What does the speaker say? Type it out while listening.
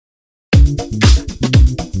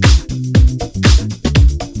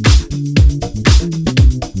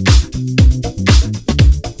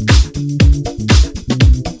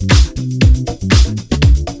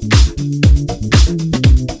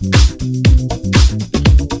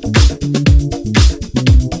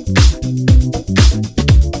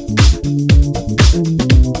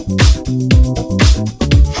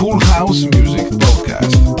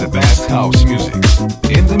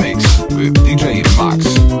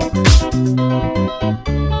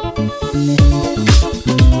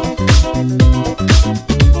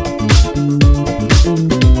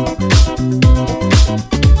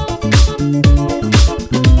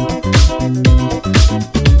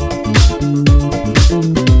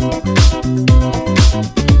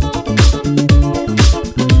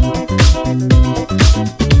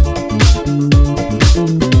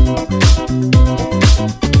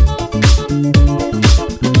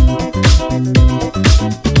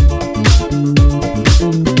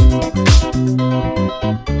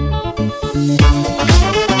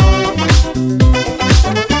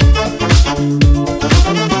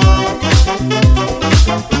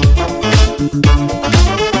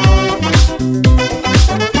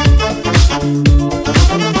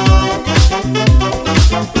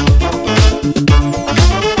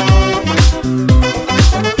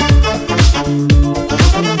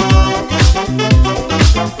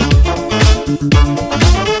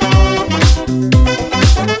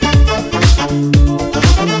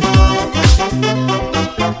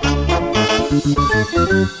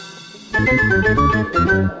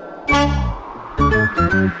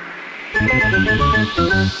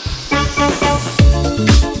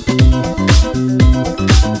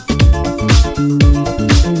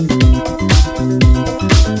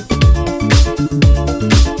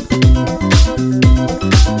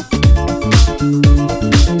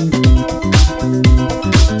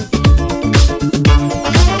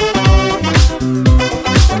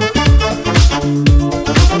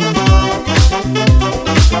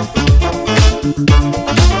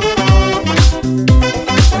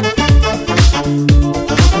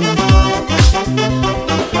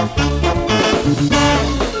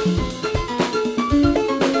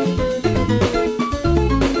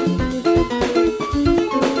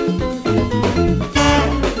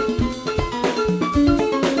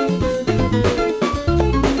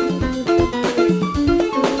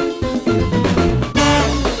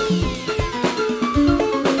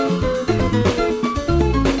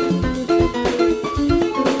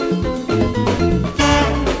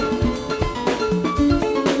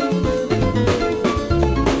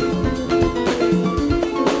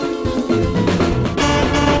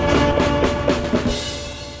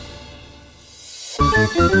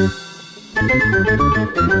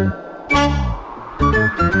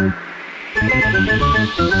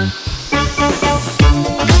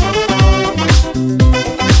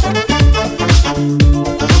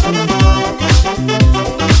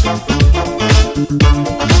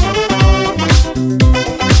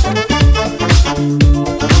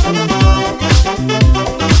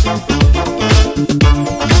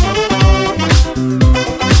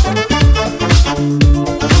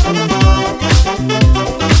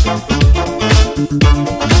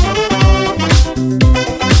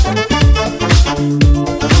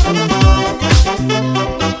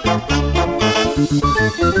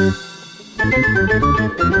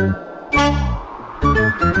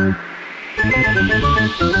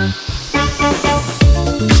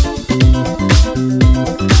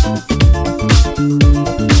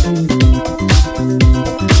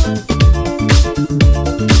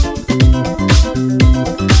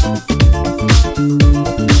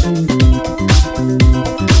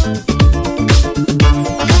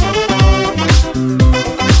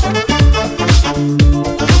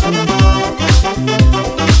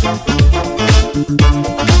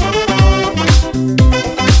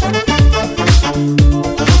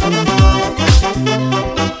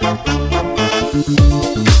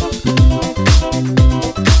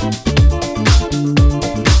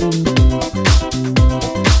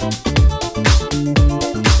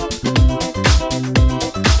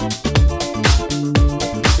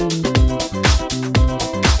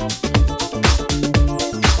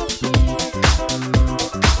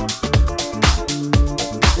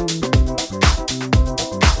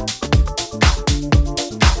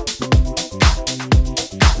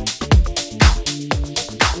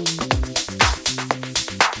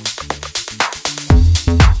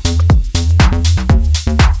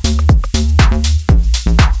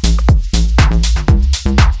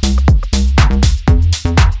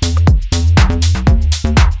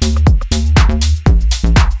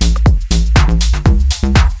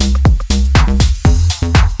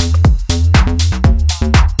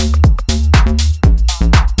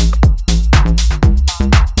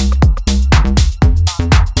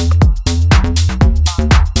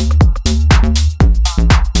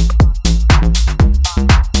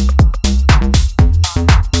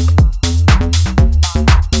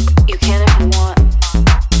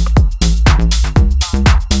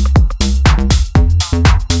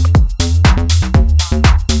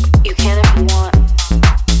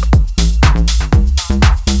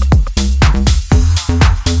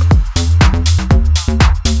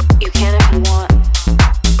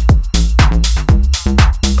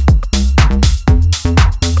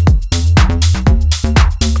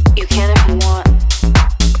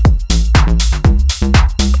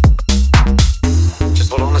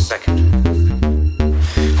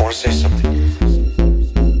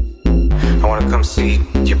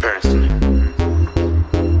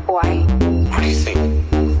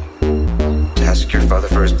Father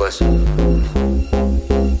for his blessing?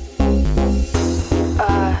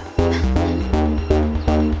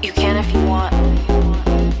 You can if you want.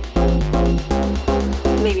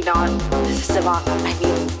 Maybe not. This is Savant. I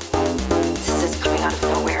mean, this is coming out of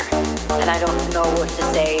nowhere. And I don't know what to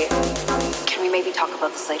say. Can we maybe talk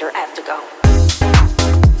about this later? I have to go.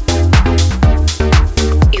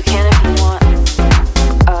 You can if you want.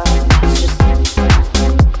 It's just...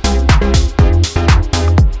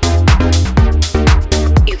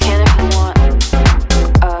 You can if you want.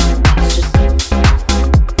 It's just...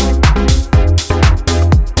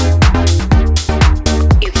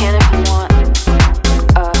 You can if you want. It's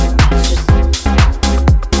just...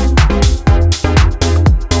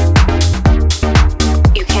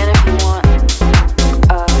 You can if you want.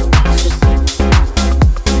 It's just...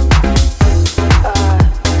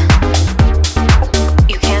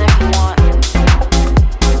 You can if you want.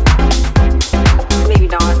 Maybe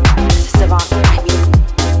not. This is Savant. I mean,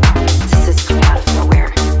 this is coming out of nowhere.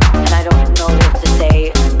 And I don't know what to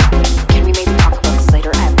say. Can we maybe talk about this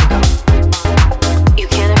later? I have to go. You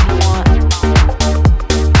can if you want.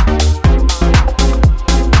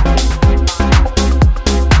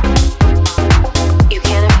 You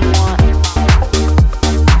can if you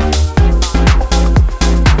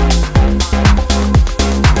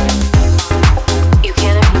want. You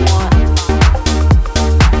can if you want.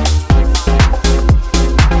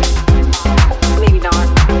 Maybe not.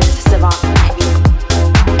 This is Savant. I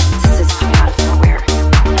mean, this is coming out of nowhere.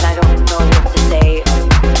 And I don't know what to say.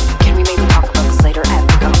 Can we maybe talk about this later? I have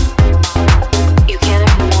to go. You can if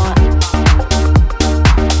you want.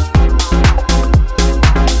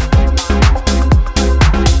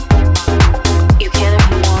 You can if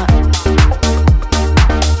you want.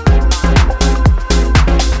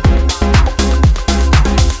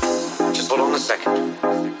 Just hold on a second.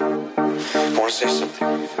 I want to say something.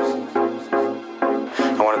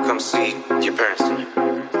 I want to come see your parents tonight.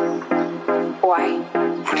 Why?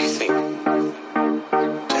 What do you think?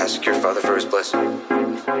 To ask your father for his blessing?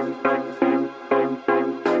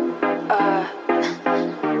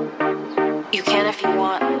 You can if you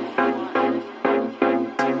want.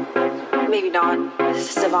 Maybe not. This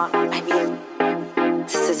is Savant. I mean,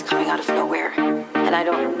 this is coming out of nowhere. And I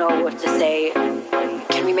don't know what to say.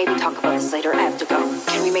 Can we maybe talk about this later? I have to go.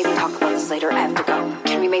 Can we maybe talk about this later? I have to go.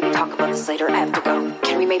 Can we maybe talk about this later? I have to go.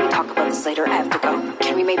 Can we maybe talk about this later? I have to go.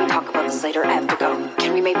 Can we maybe talk about this later? I have to go.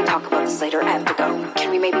 Can we maybe talk about this later? I have to go.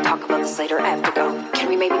 Can we maybe talk about this later? I have to go. Can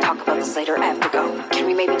we maybe talk about this later? I have to go. Can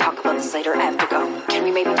we maybe talk about this later? I have to go. Can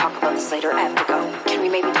we maybe talk about this later? I have to go. Can we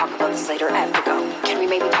maybe talk about this later? I have to go. Can we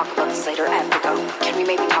maybe talk about this later? I have to go. Can we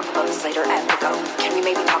maybe talk about this later? I have to go. Can we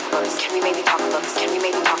maybe talk about this? Can we maybe talk about this? Can we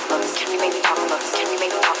maybe talk about this? Can we maybe talk about this? Can we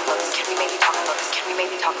maybe talk about this? Can we maybe talk about this? Can we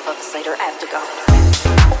maybe talk about this later? I have to go.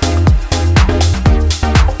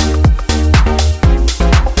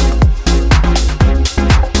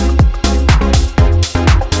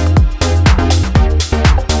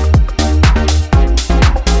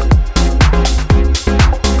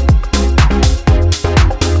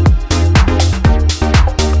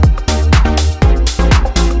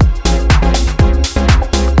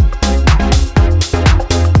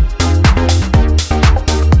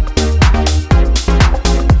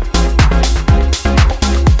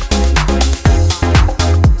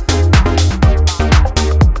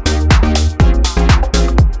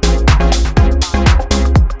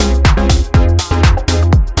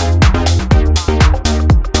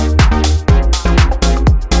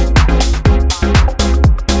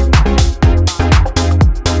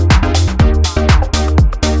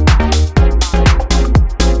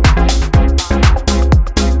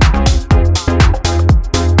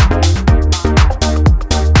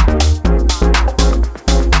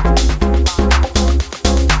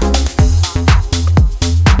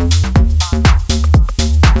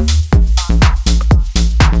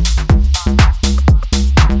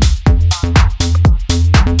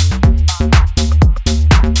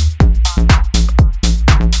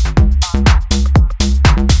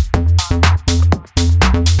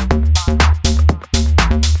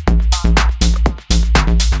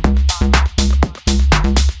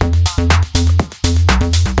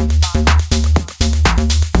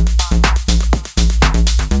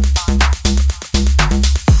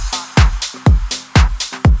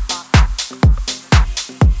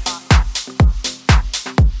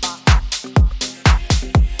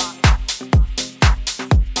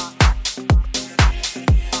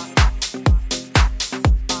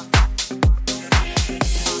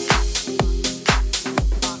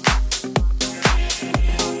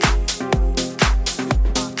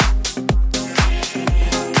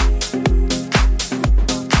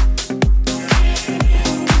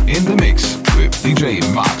 in the mix with DJ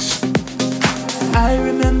Maxx. I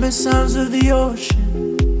remember sounds of the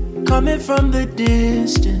ocean coming from the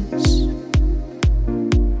distance.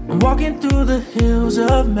 I'm walking through the hills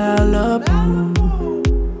of Malibu,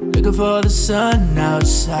 looking for the sun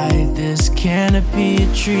outside this canopy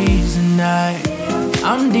of trees. And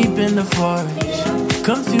I'm deep in the forest,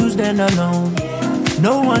 confused and alone.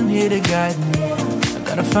 No one here to guide me. I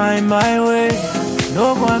gotta find my way.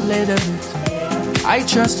 No one play the victim. I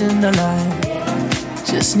trust in the light.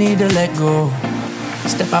 Just need to let go.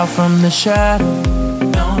 Step out from the shadow.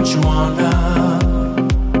 Don't you wanna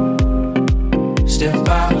step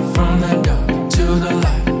out from the dark to the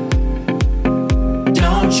light?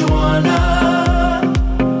 Don't you wanna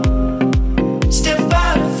step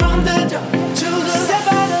out from the dark to the light? Step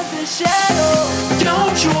out of the shadow.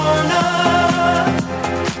 Don't you wanna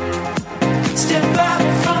step out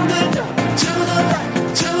from the dark to the light,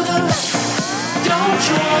 to the light? Don't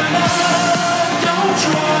you wanna, don't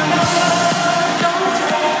you wanna, don't you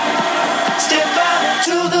wanna step out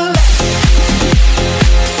to the light?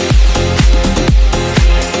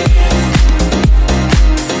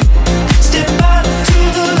 Step out to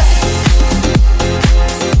the light.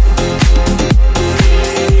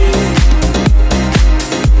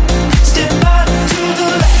 Step out to the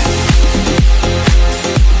light.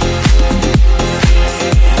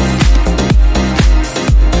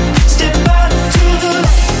 Step out to the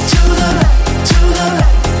light, to the light, to the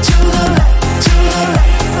light, to the light, to the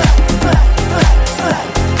light.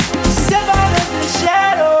 Step out of the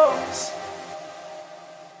shadows.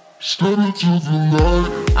 Step into the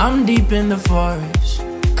light. I'm deep in the forest,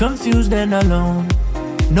 confused and alone.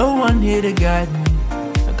 No one here to guide me.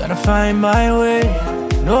 I gotta find my way.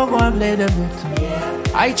 No one play the victim.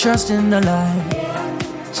 I trust in the light.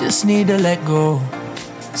 Just need to let go.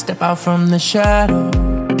 Step out from the shadow.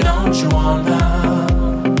 Don't you wanna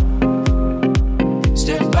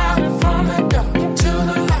step out from the dark to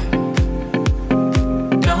the light?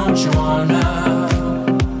 Don't you wanna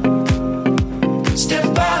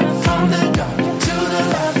step out from the dark to the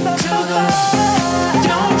light, to the light?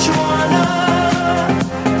 Don't you wanna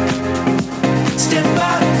step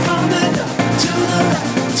out from the dark to the light,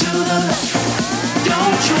 to the light?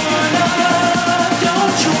 Don't you wanna,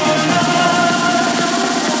 don't you wanna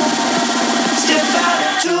step out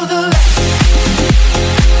to the light?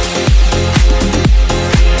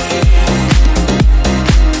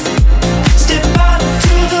 Step out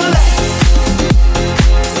to the light.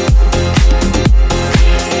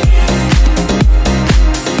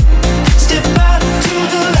 Step out to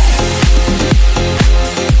the light.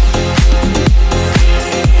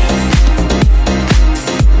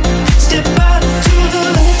 Step out to the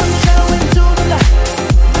light. Move from the shadow into the light.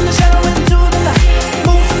 From the shadow into the light.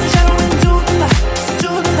 Move from the shadow into the light. To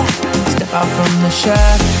the light. Step out from the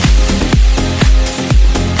shadow.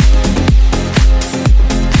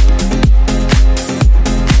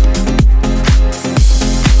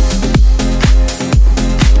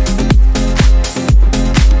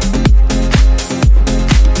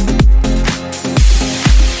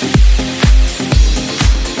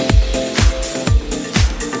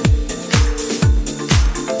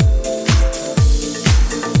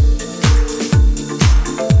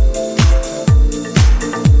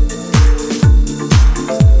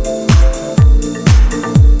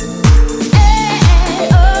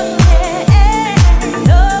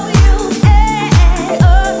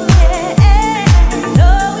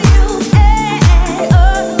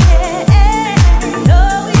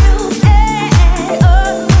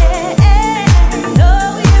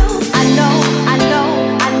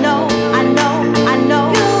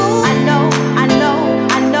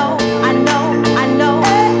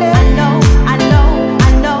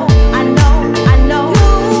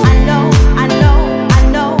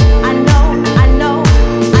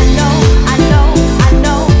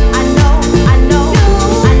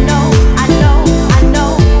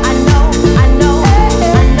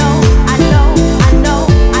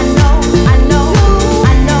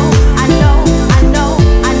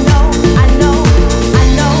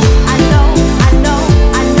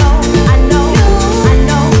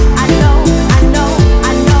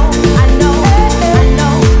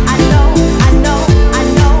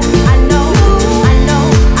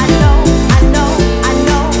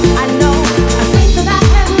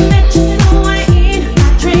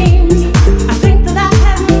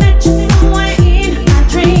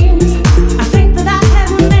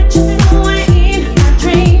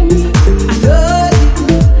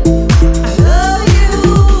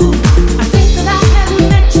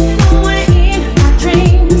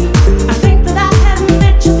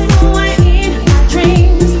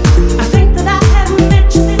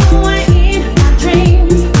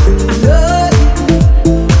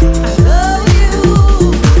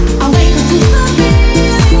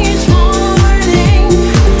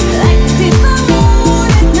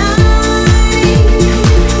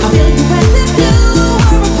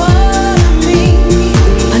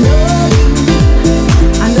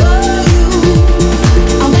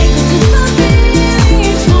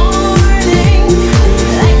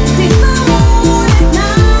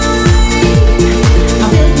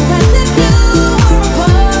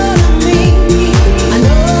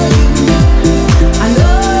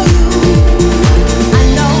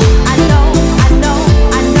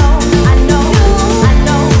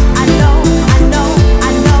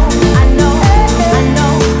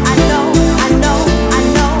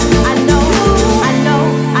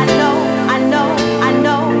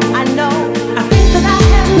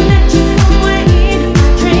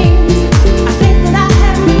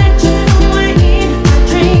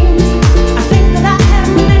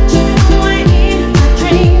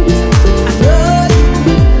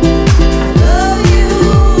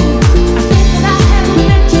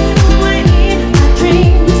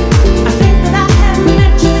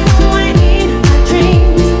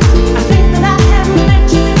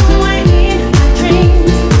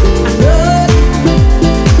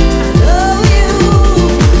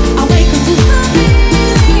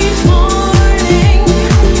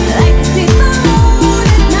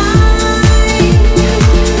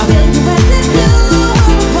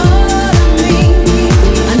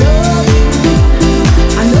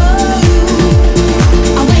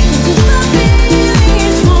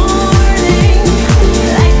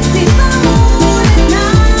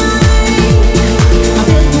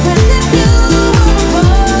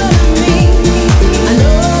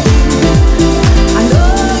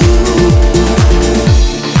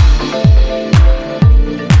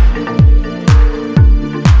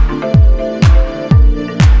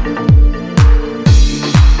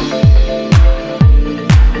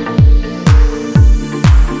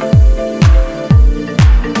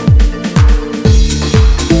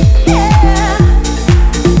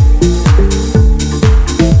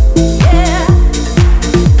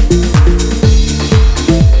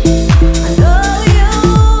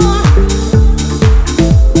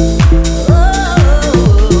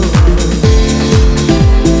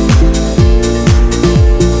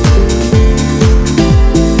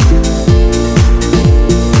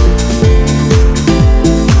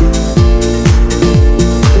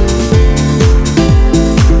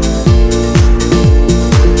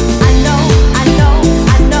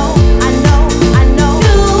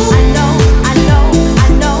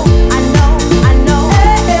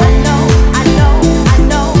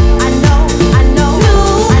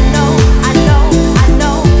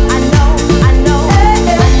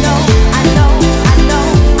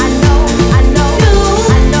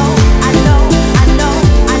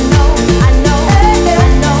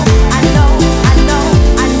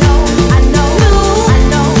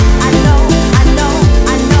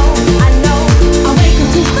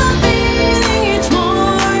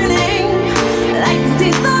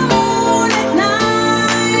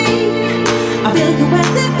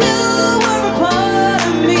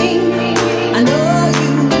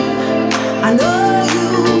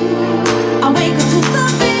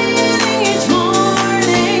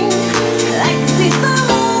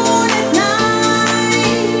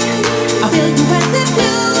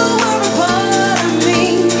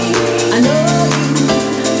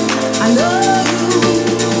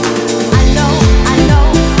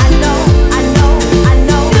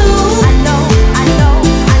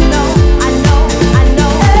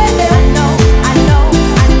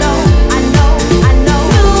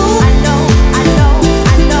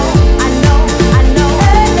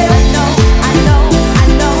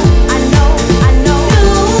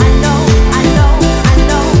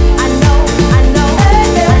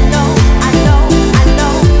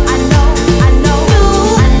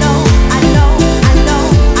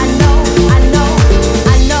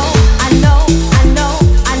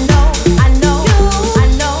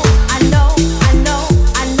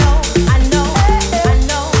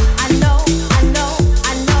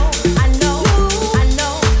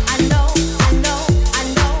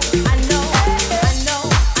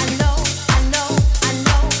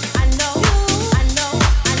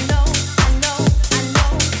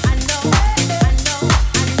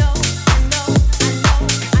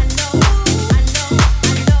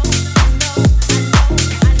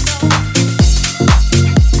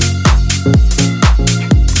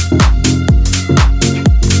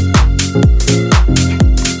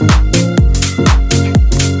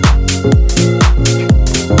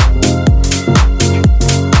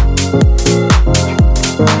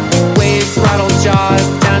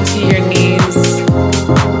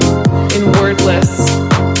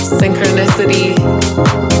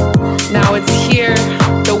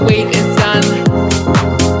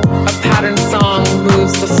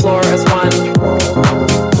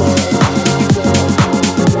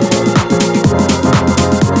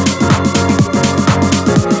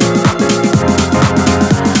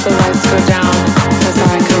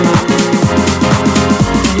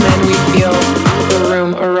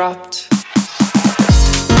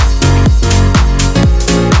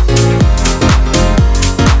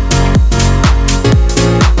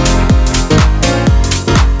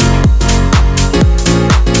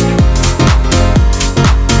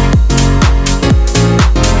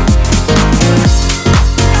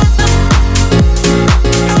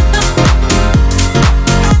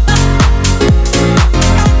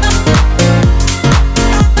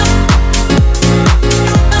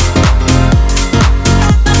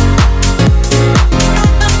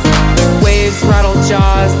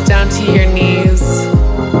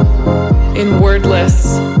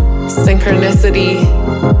 possibility.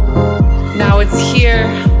 Now it's here,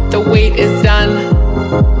 the wait is done.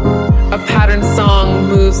 A pattern song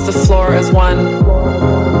moves the floor as one.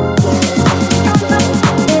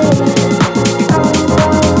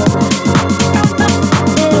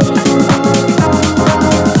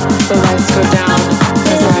 The lights go down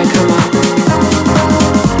as I come up,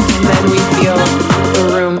 and then we feel the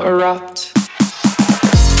room erupt.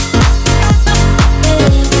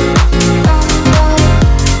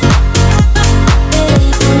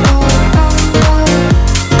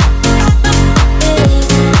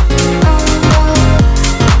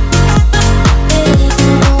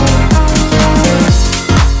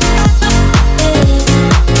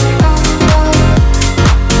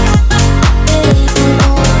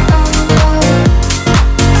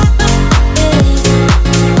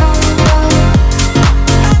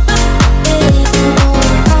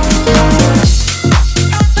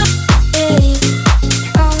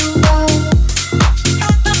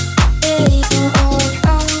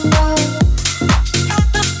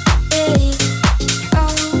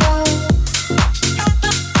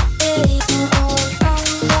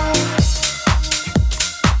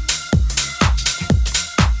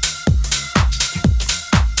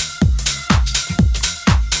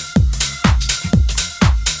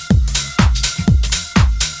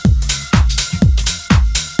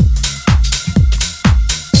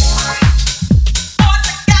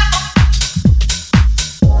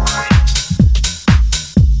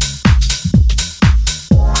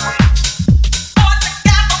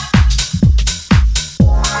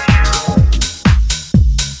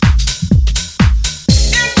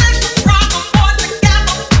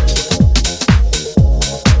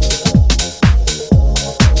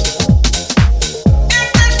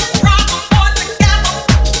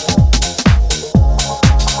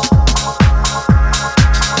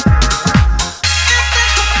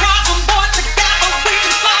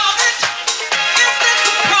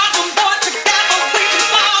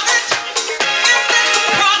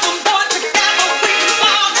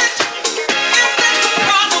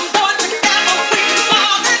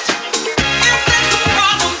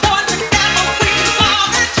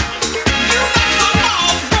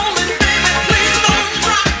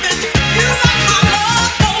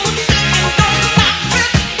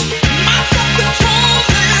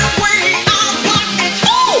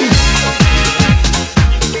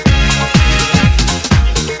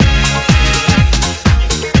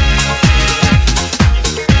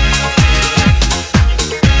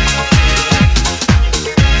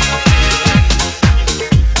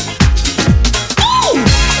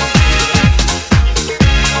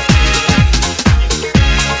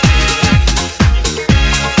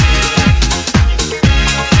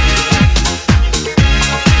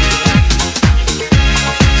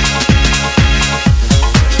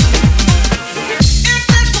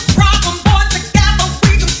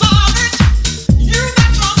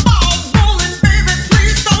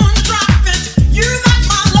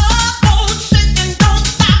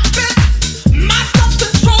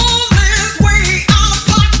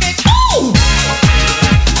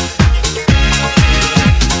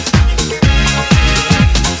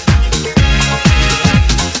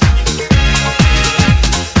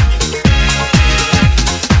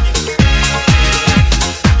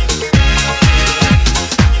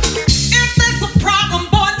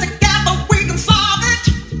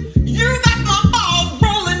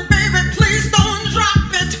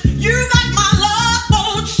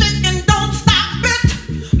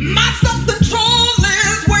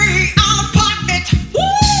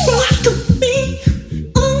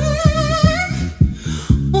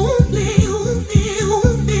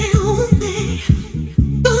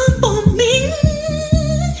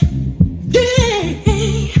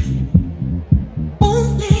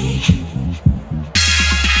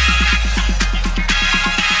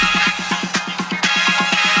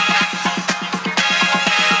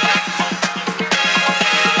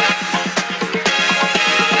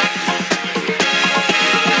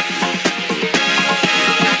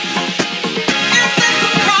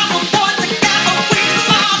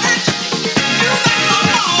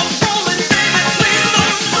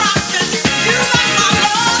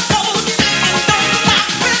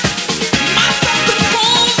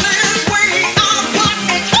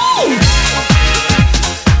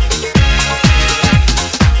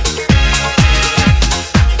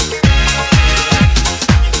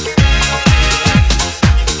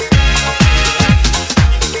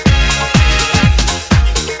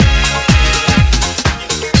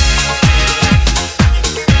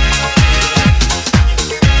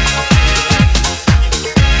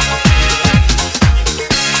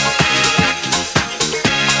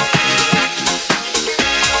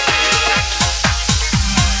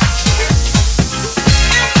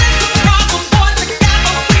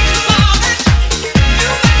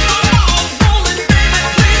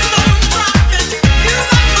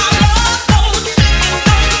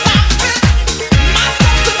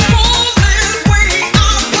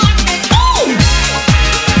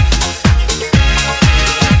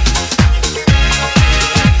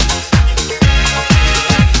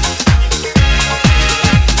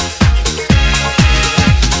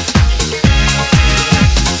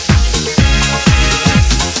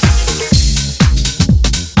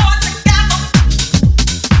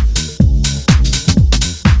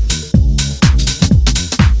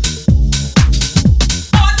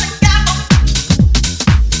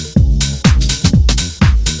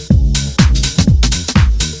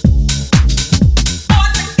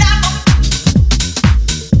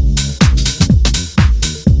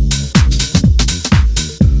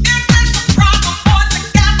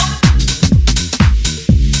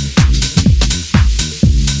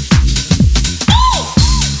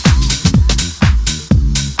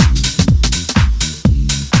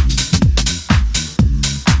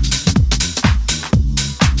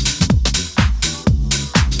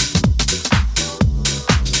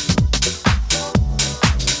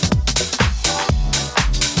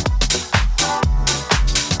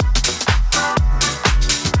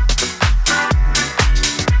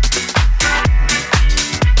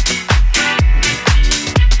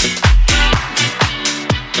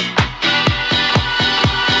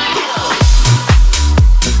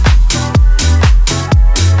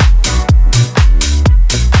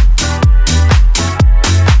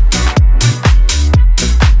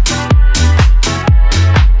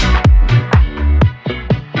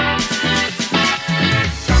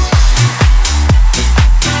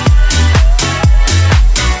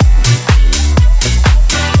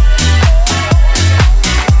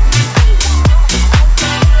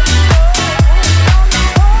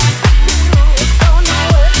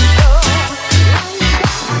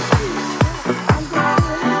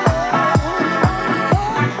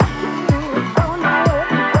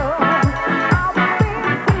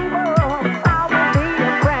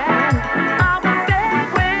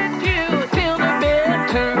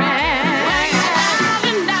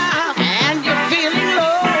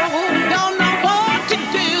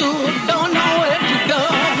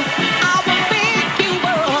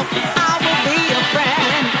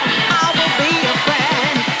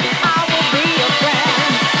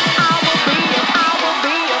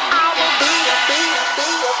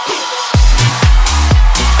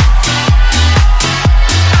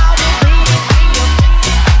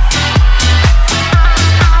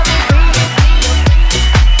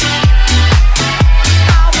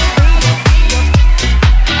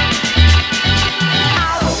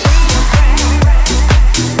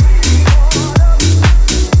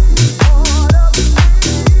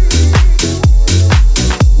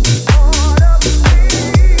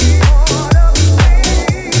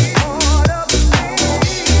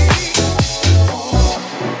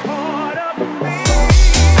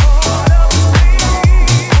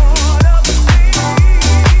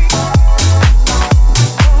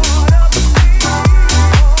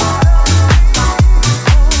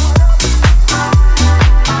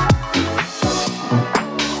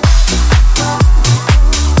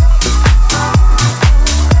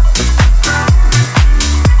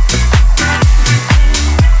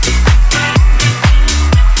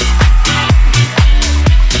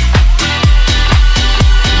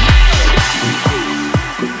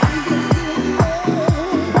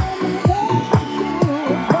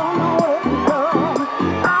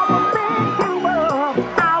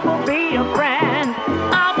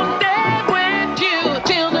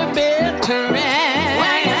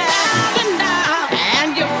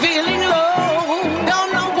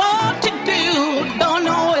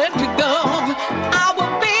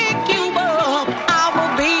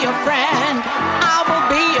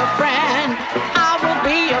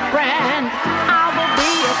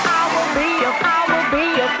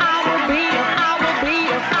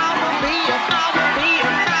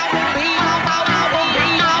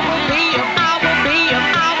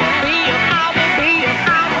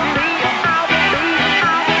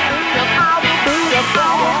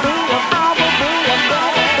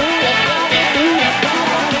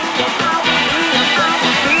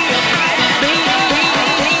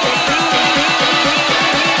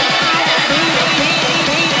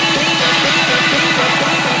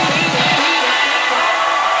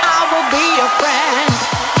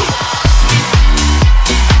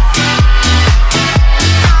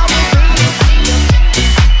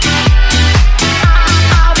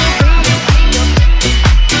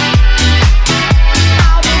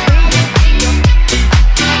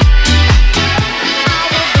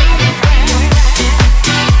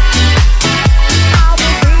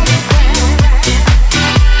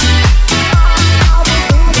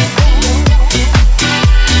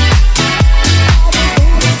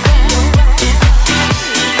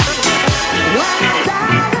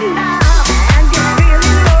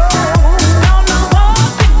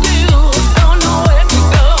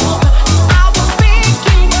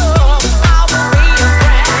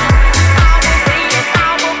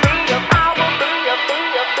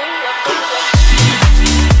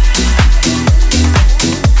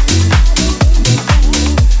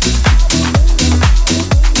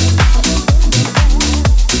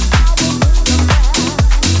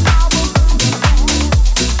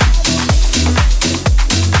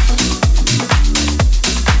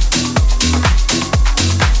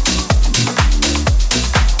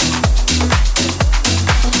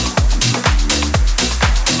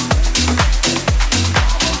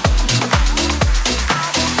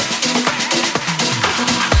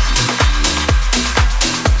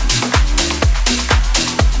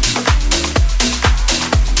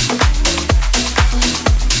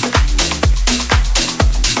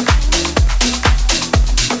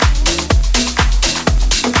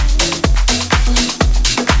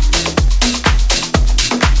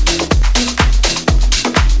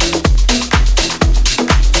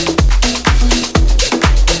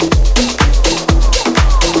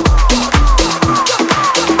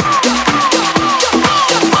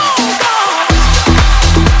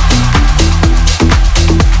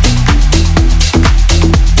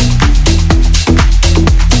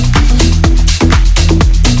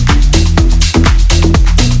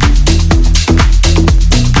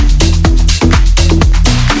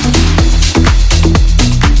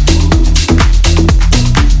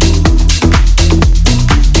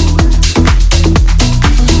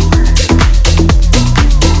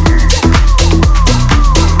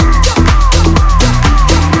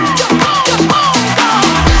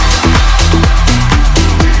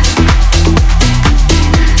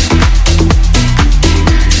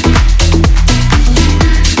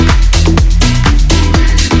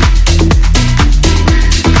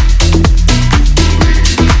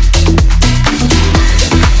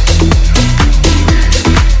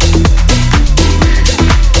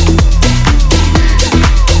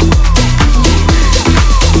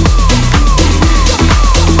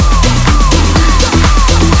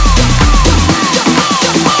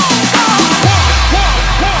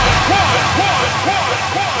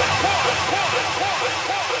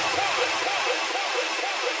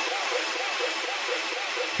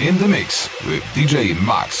 In the mix with DJ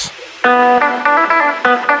Maxx.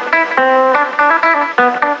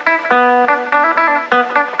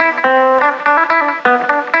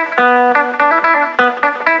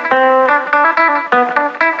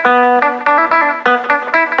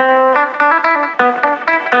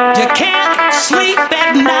 You can't sleep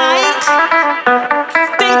at night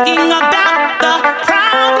thinking about the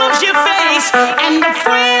problems you face and the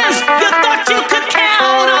friends you thought you could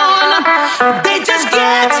count on. They just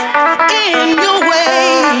get in your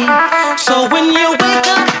way. So when you wake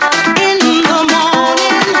up in the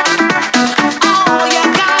morning, all you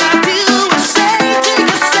gotta do is say to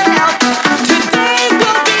yourself, today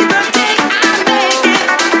will be the day I make it,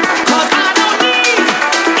 'cause I don't need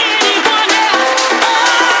anyone else.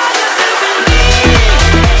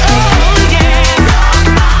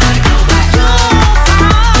 You'll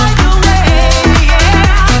find a way,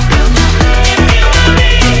 yeah.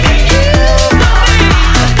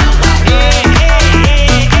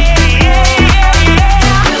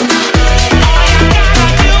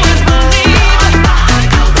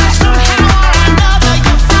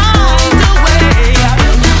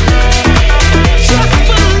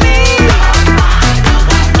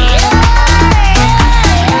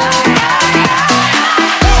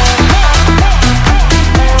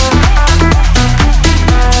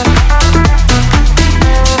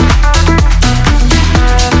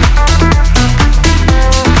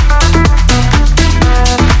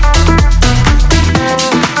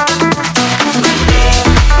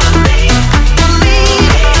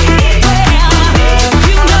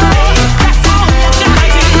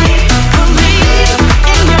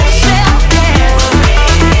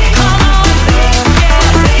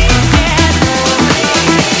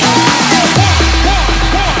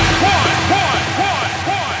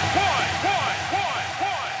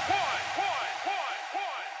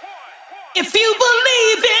 If you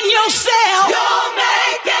believe in yourself, you'll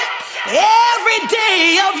make it. Every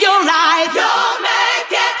day of your life, you'll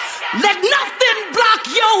make it. Let nothing block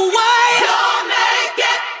your way. You'll make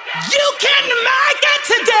it. You can make it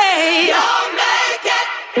today. You'll make it.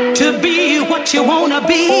 To be what you wanna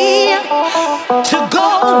be. To go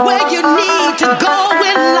where you need to go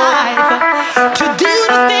in life. To do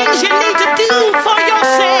the things you need to do for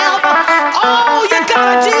yourself. All you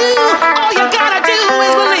gotta do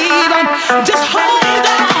is believe. Just hold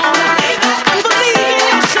on and believe in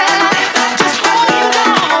yourself. Just hold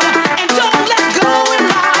on and don't let go in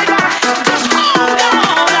life. Just hold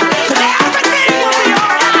on, 'cause everything will be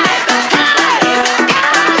alright.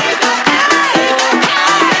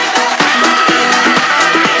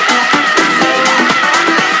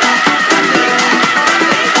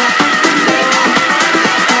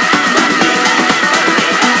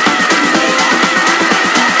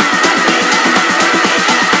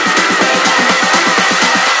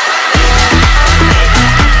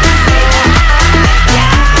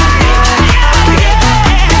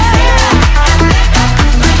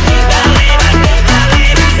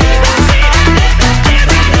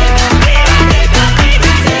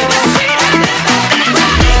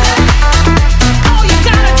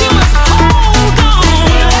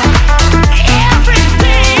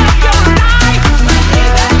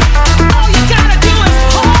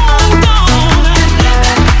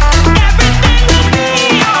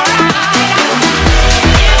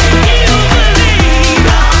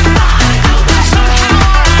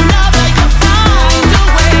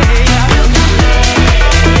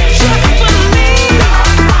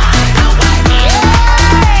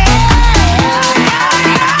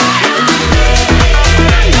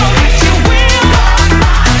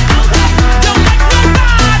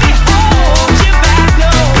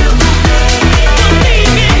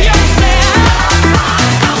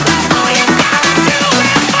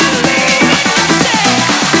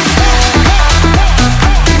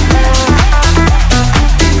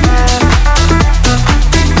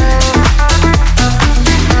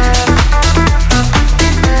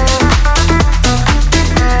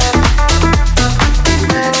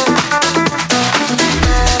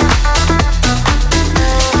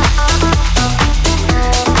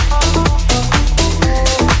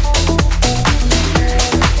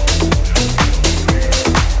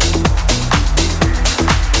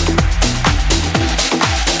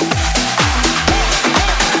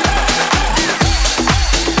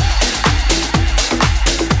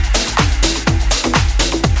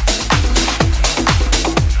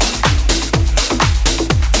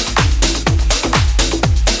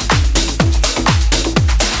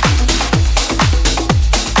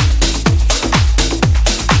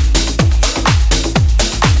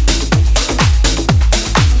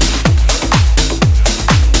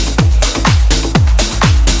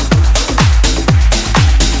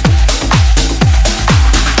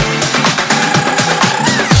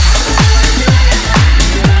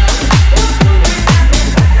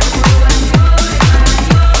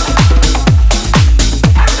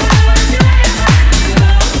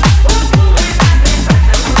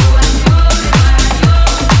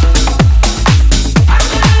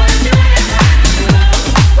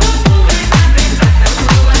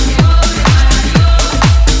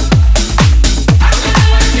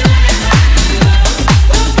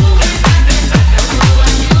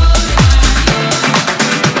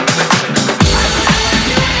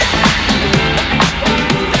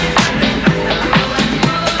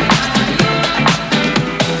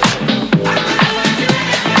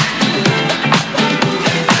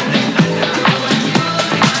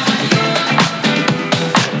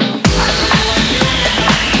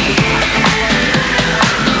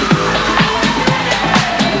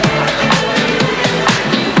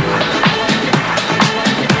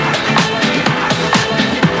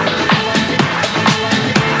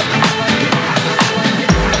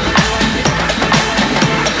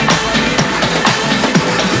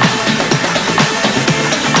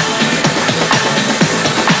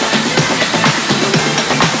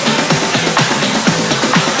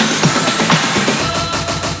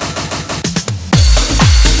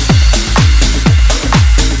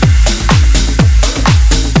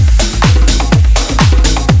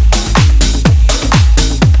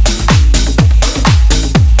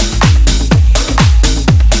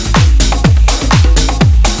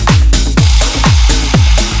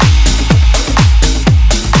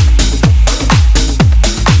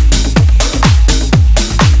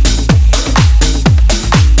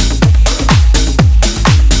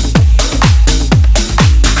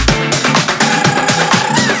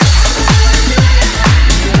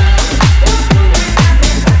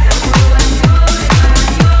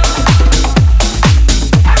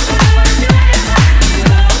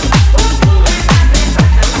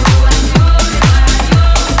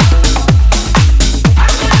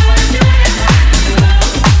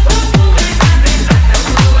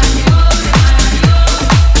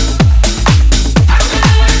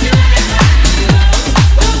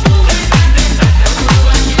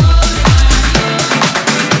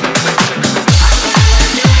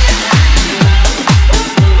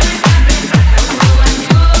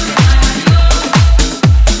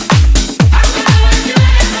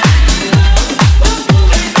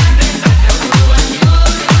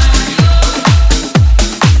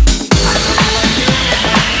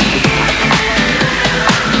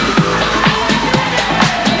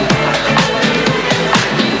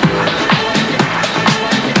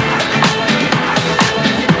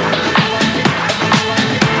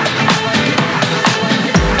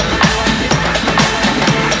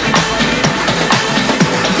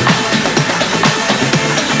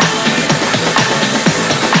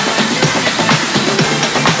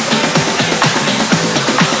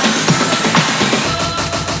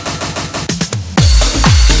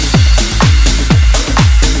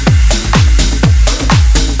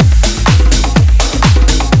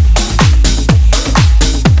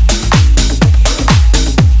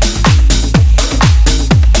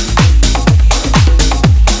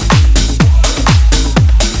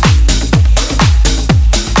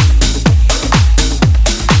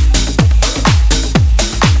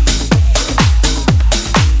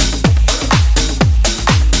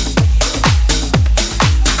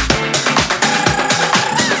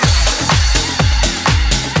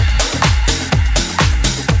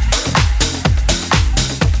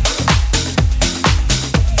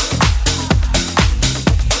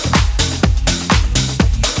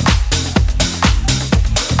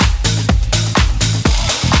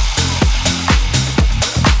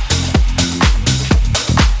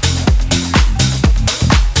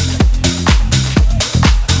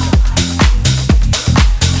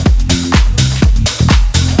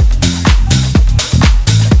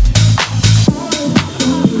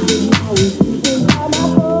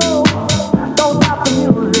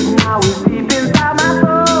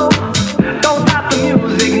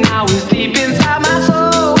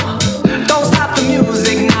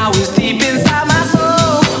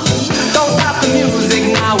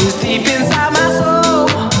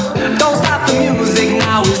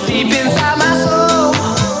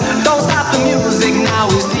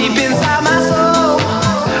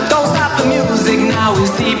 now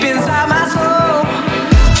is deep inside my soul.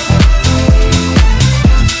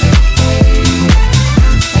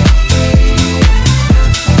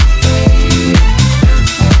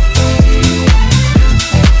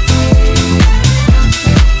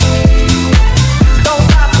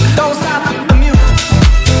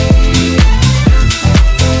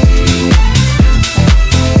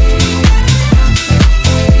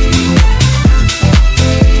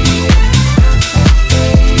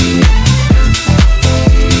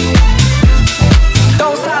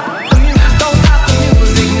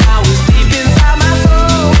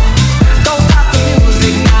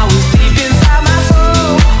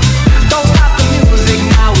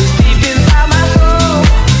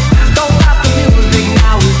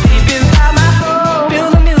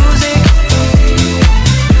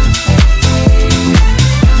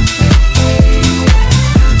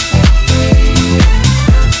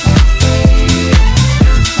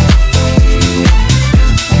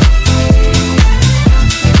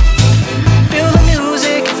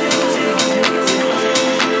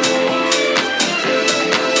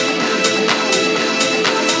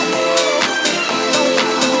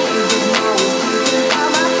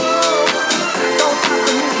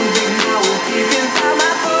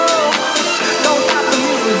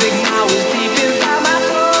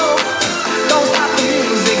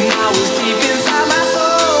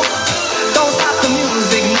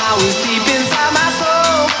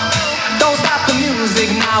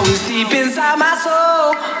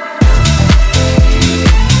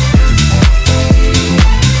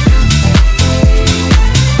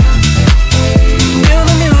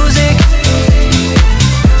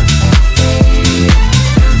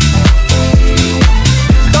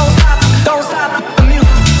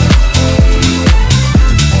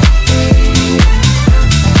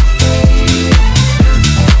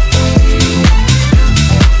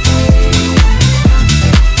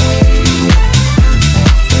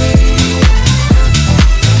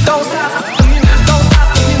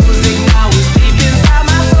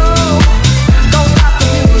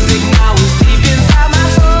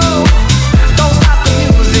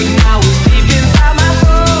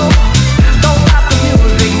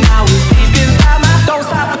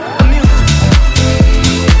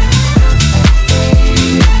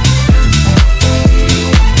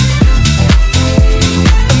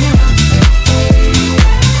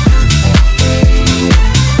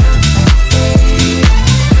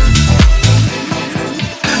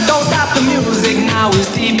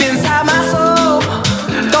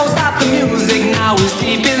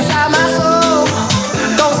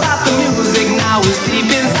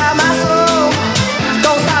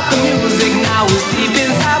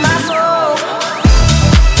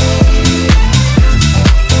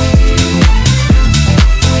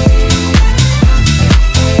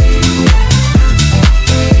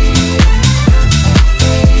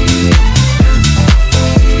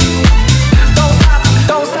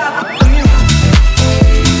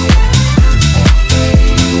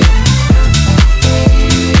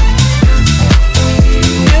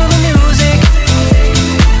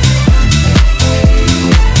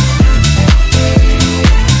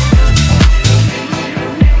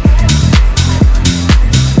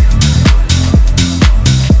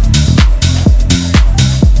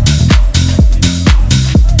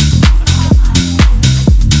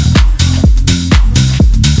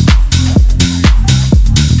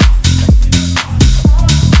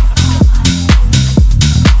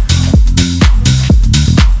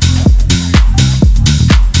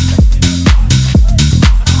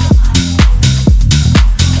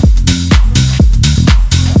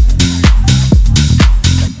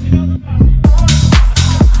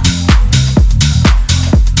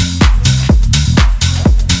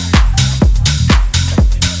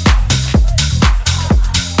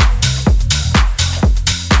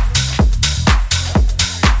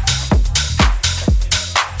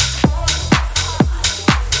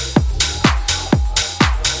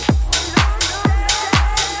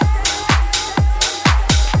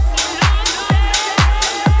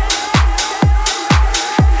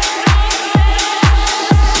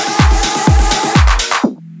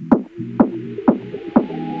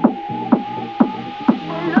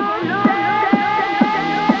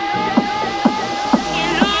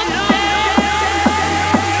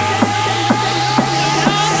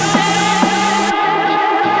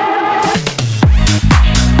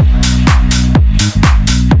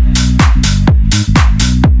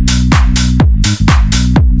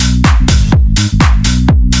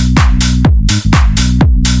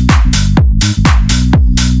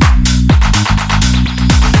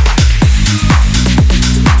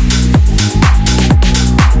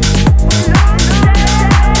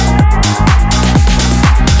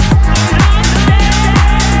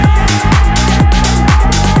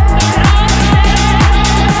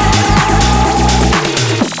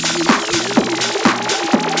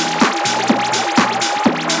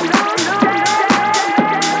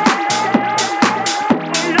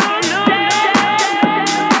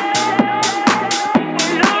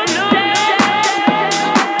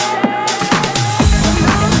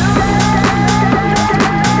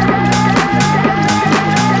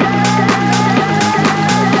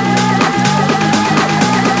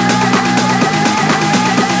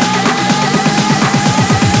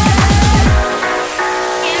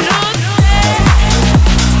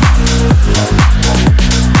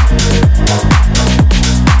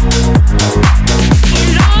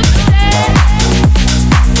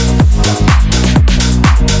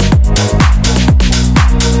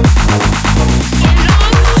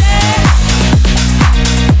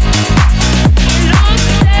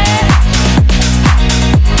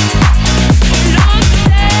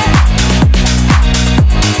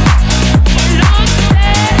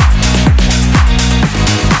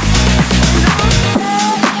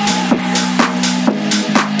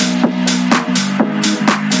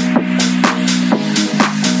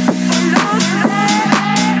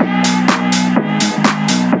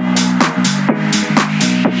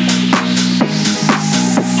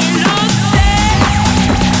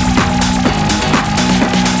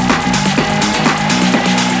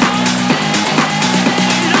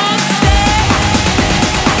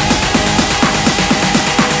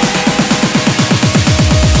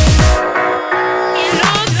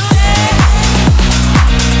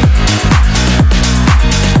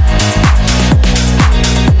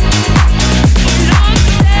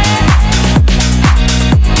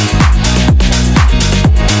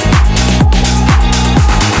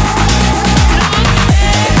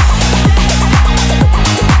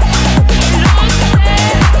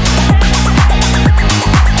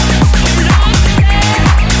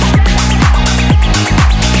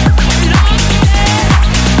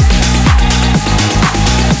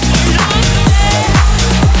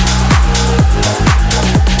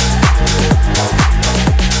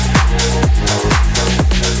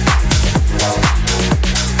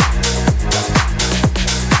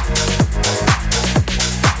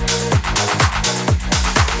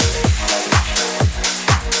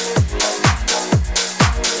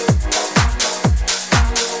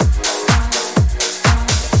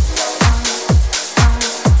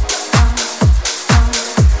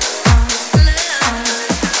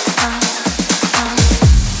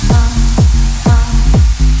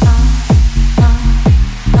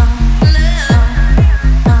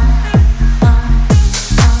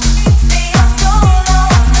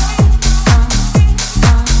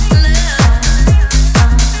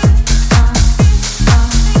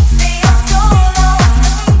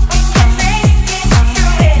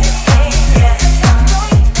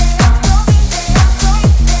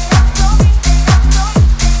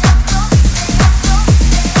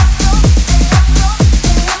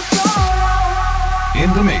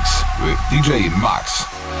 DJ Maxx.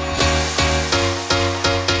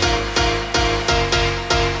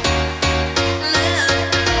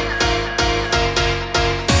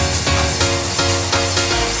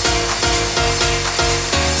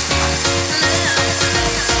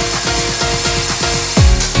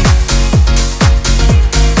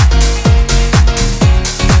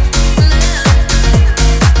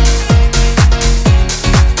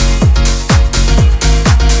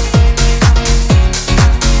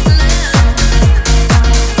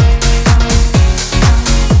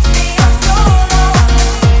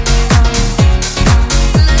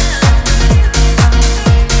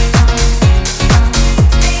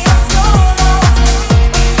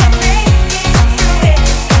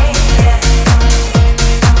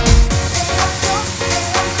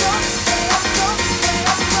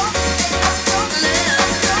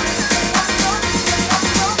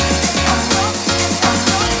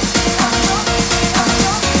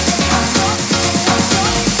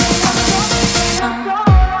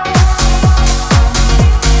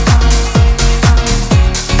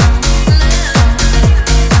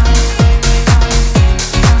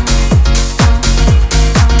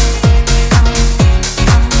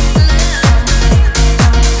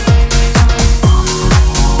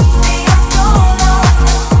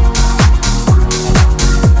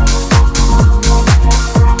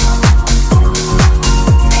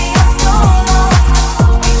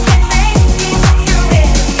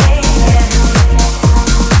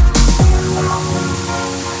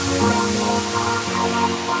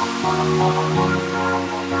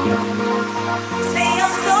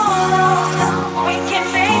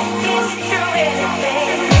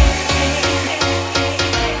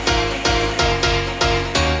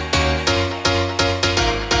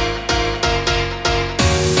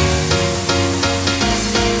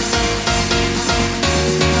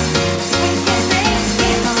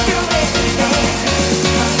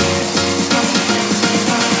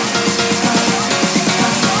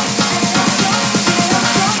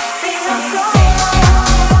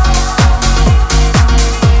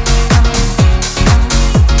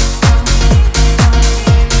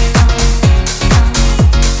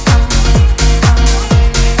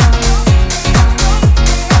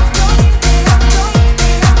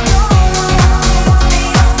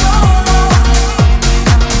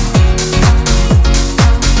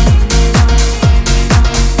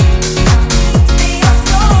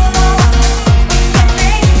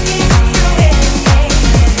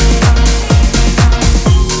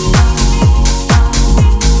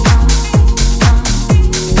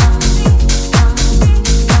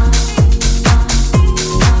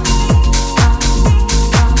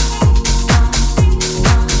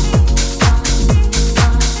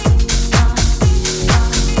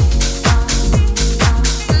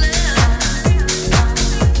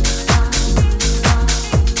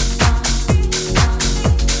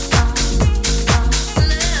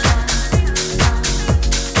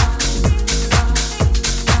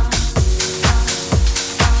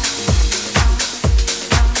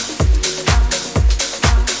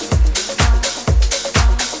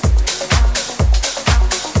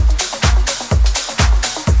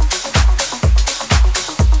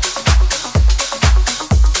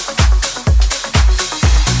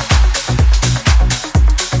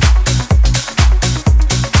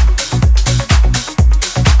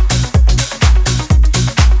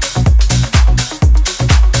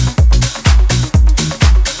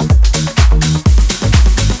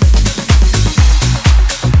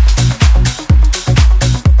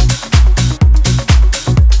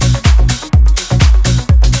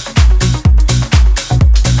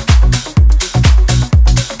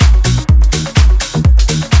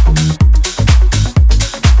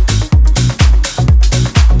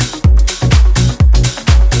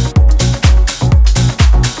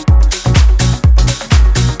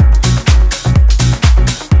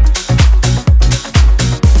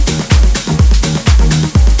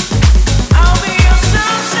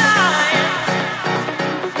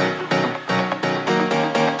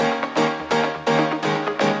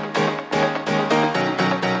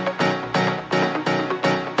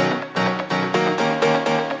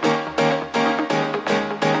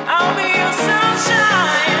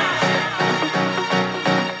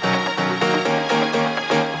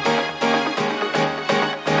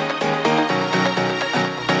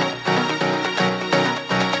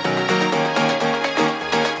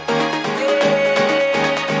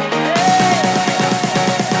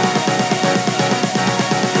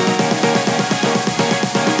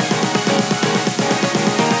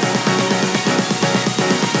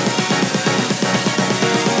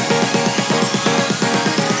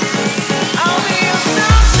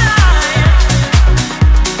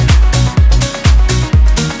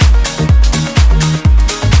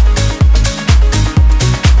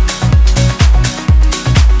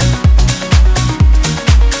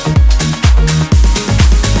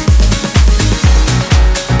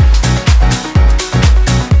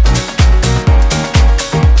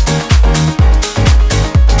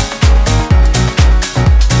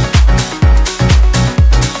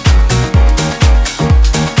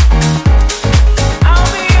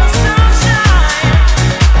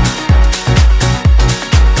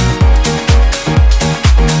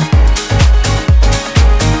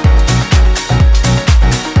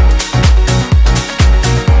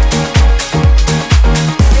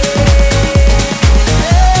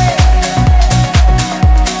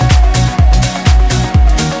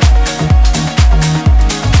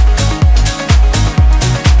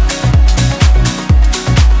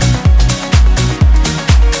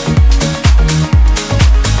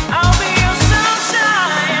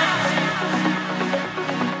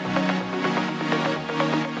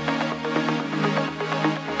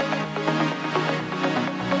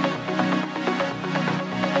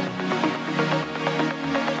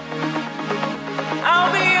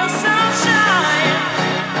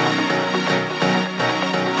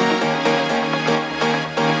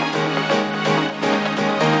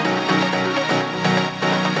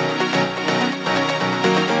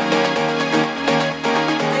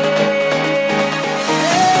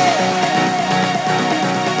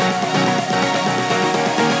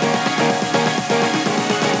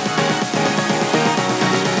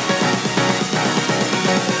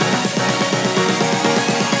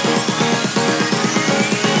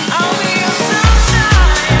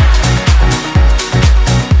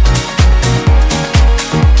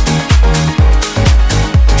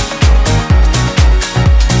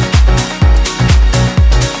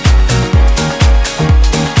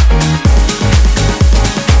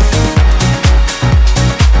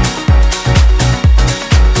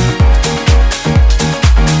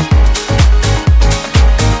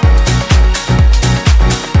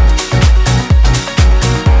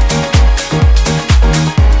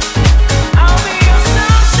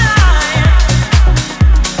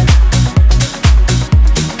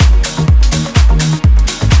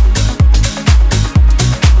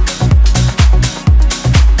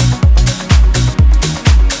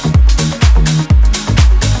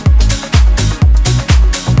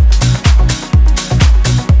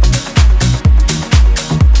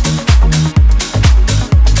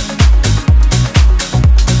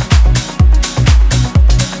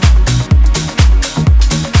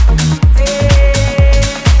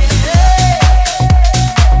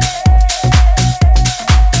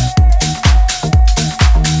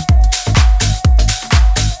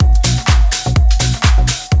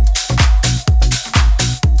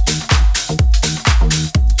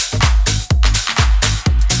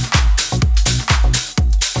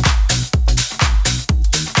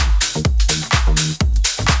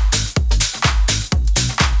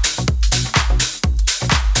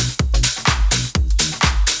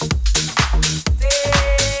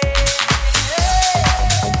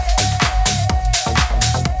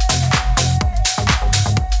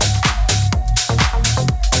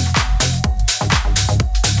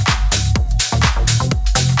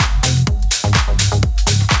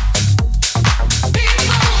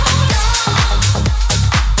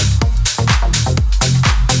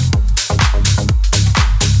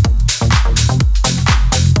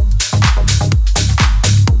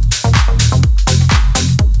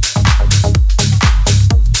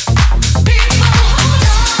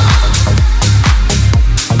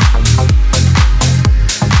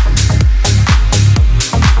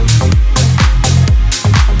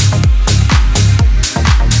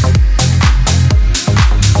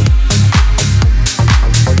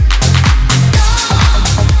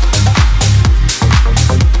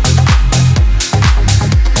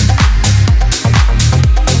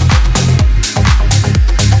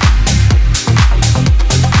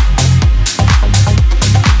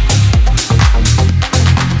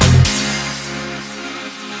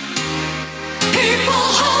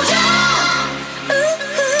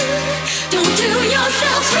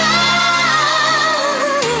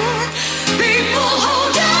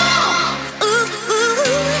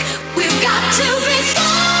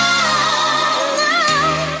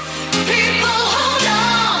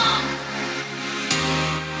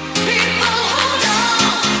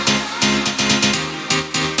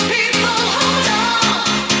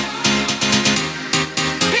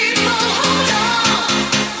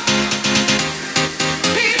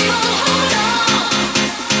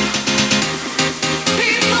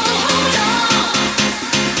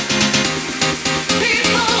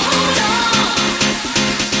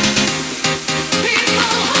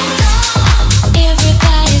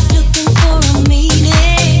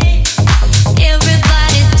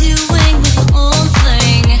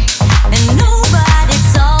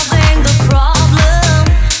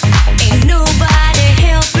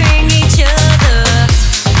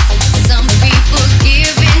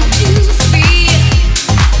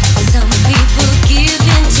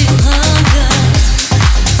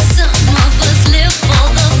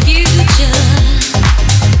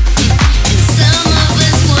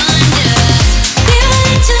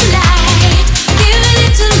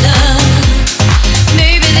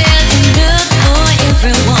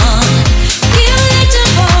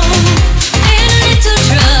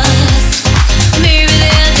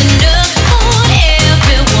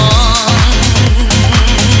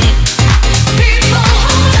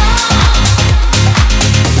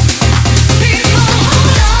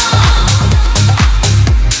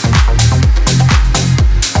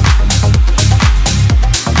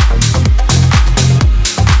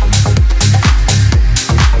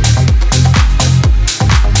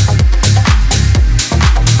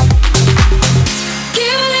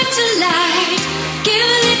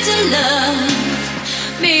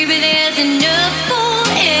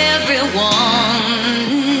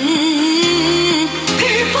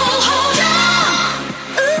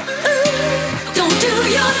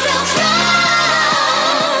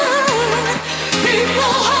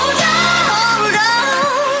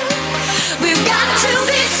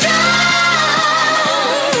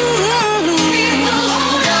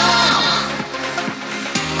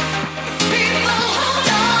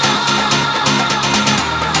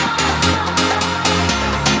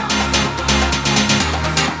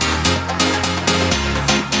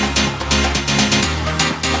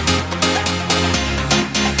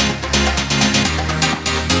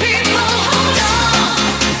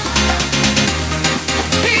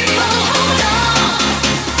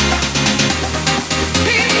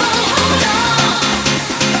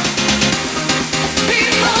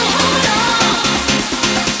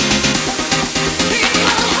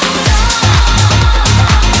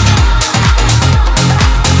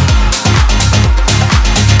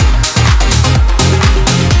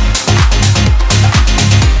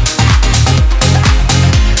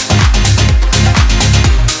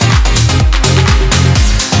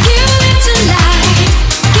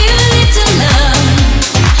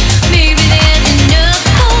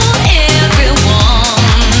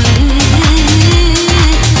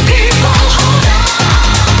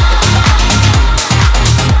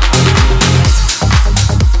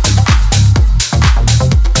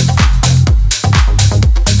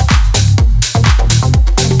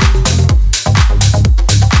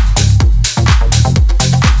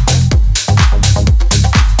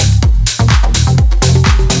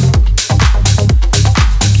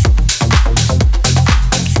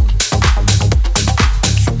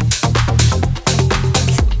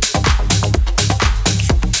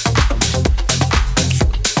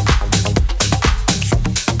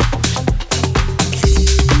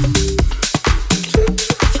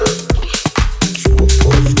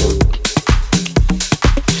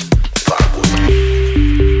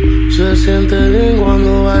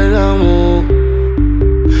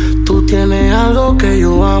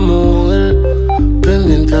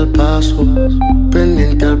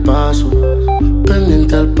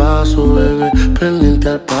 paso, bebé, pendiente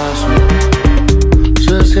al paso.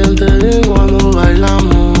 Se siente bien cuando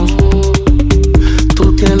bailamos.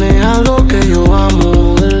 Tú tienes algo que yo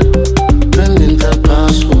amo, pendiente al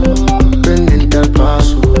paso, pendiente al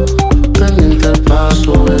paso, pendiente al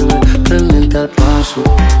paso, bebé, pendiente al paso.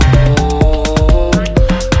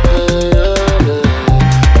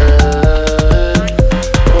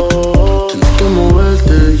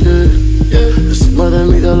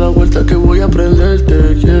 La vuelta que voy a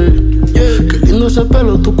prenderte, yeah. Qué lindo ese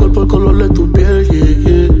pelo, tu cuerpo, el color de tu piel,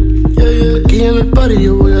 yeah. Aquí en el party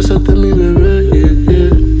yo voy a hacerte mi bebé,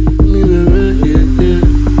 mi bebé,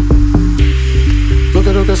 No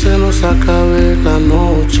quiero que se nos acabe la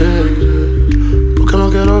noche, porque no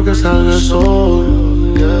quiero que salga el sol,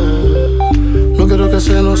 No quiero que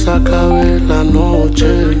se nos acabe la noche,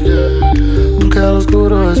 porque al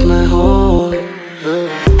oscuro es mejor,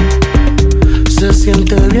 Se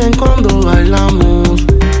siente bien cuando bailamos.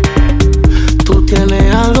 Tú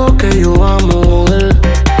tienes algo que yo amo,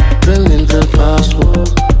 pendiente al paso,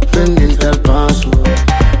 pendiente al paso,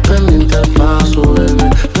 pendiente al paso, bebé,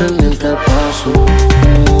 pendiente al paso.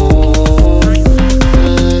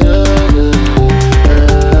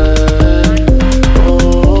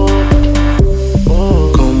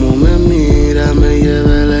 Como me mira, me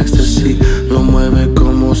lleva el éxtasis, lo mueve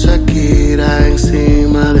como Shakira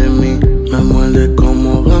encima de mí. Me muerde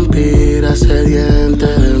como vampira sediente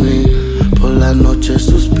de mí. Por la noche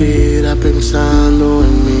suspira pensando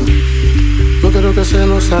en mí. No quiero que se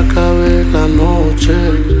nos acabe la noche,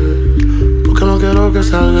 porque no quiero que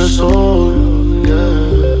salga el sol,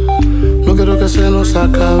 No quiero que se nos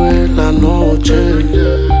acabe la noche,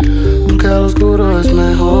 porque al oscuro es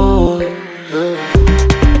mejor,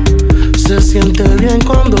 Se siente bien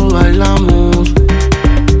cuando bailamos.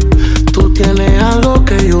 Tú tienes algo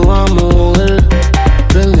que yo amo,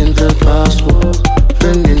 pendiente al paso,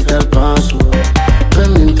 pendiente al paso,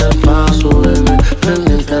 pendiente al paso, bebé,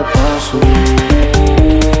 pendiente al paso.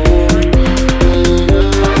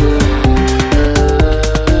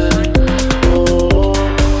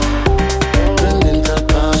 Pendiente al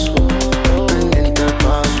paso, pendiente al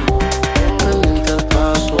paso, pendiente al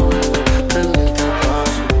paso, bebé, pendiente al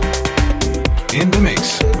paso. In the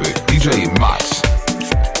mix with DJ Maxx.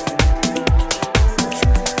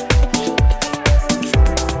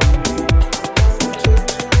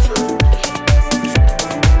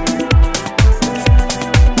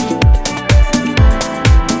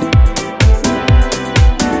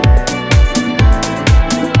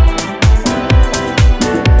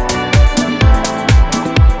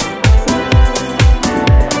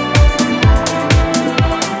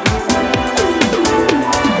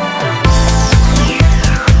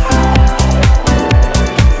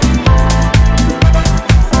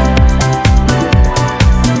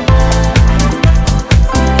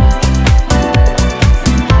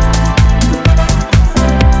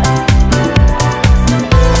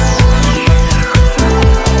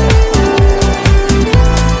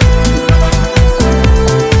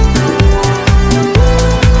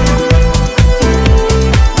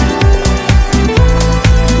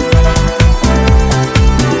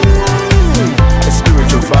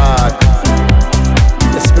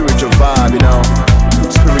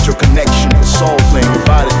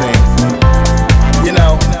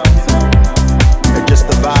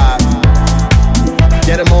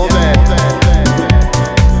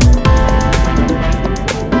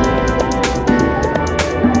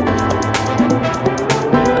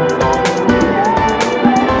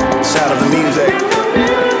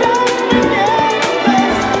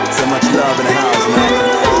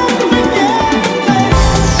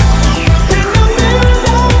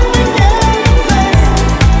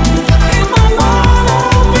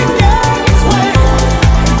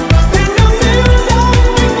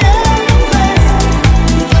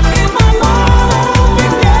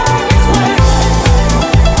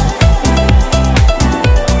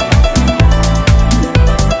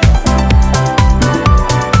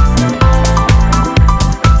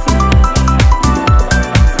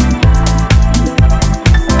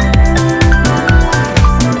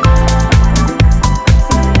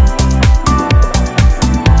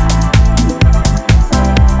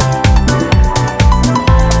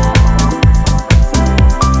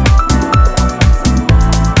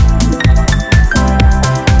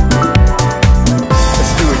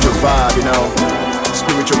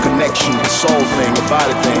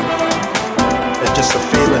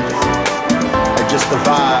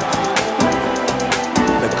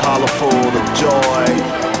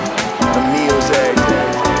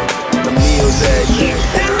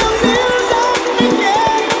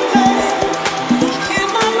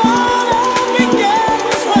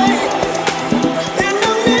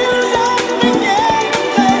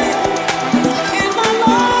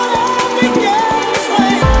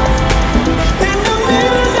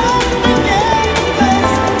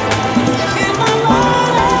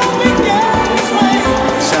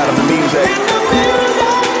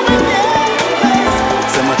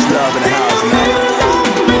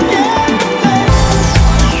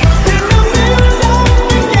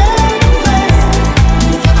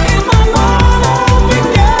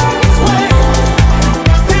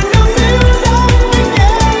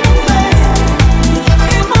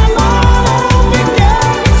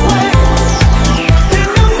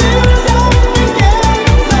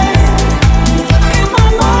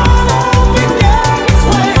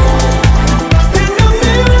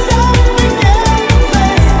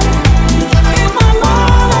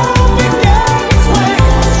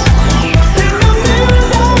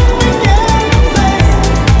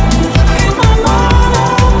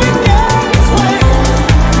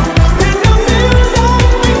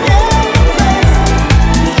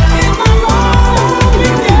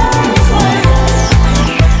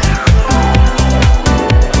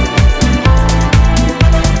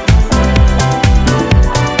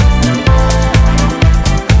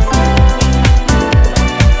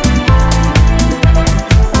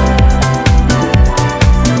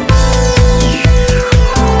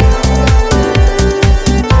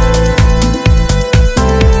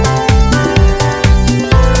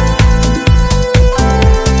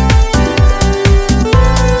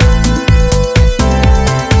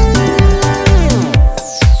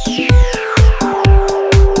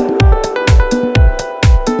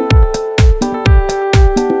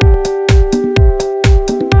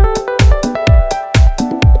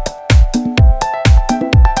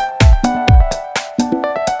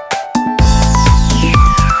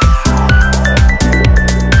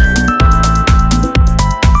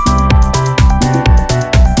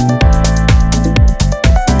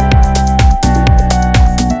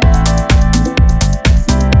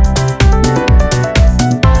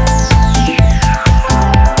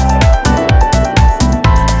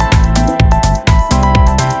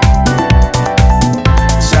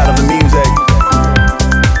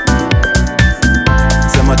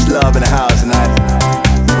 love in the house.